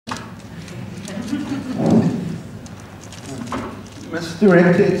Mr.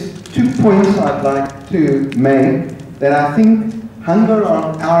 Rector, it's 2 points I'd like to make that I think hunger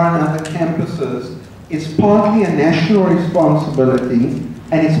on our and other campuses is partly a national responsibility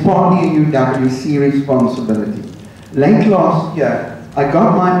and it's partly a UWC responsibility. Late last year, I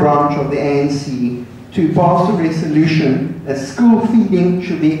got my branch of the ANC to pass a resolution that school feeding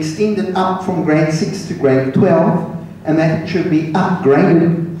should be extended up from grade 6 to grade 12 and that it should be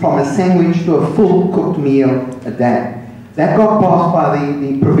upgraded from a sandwich to a full cooked meal a day. That got passed by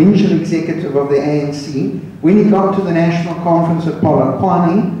the provincial executive of the ANC. When it got to the national conference at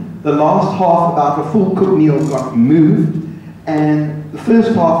Polokwane, the last half about a full cooked meal got moved and the first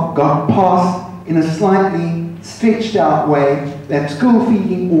half got passed in a slightly stretched out way that school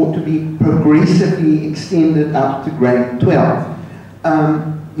feeding ought to be progressively extended up to grade 12.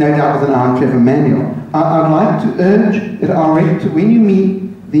 No doubt with an iron clever manual. I'd like to urge that our rector, when you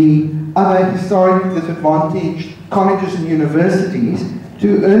meet the other historically disadvantaged colleges and universities,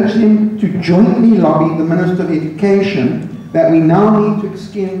 to urge them to jointly lobby the Minister of Education that we now need to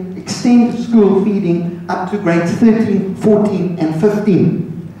extend school feeding up to grades 13, 14 and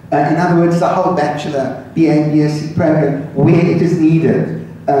 15. In other words, the whole bachelor, BA, BSc program, where it is needed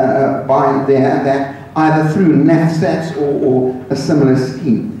by there, that either through NAFSATs or a similar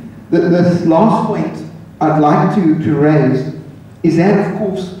scheme. This last point I'd like to raise is that, of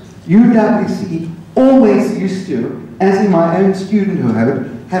course, UWC always used to, as in my own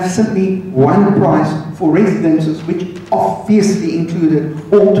studenthood, have simply one price for residences, which obviously included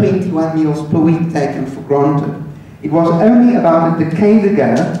all 21 meals per week taken for granted. It was only about a decade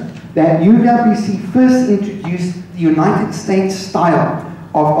ago that UWC first introduced the United States style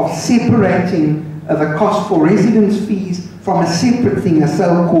of separating the cost for residence fees from a separate thing, a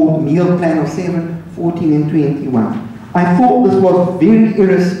so-called meal plan of 7, 14 and 21. I thought this was very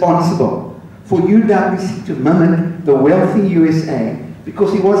irresponsible for UWC to mimic the wealthy USA,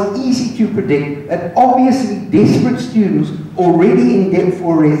 because it was easy to predict that obviously desperate students already in debt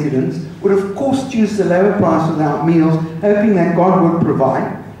for residence would of course choose the lower price without meals, hoping that God would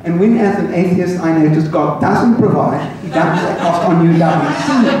provide. And when, as an atheist, I notice God doesn't provide, he dumps that cost on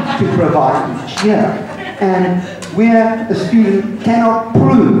UWC to provide each year. And where a student cannot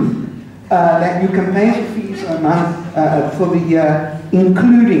prove that you can pay the fees a month for the year,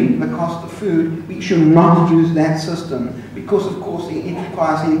 including the cost of food, we should not use that system, because of course it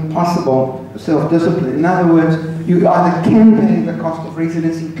requires impossible self-discipline. In other words, you either can pay the cost of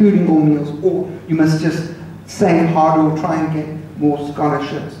residence, including all meals, or you must just save harder or try and get more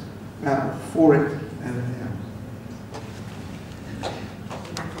scholarships for it.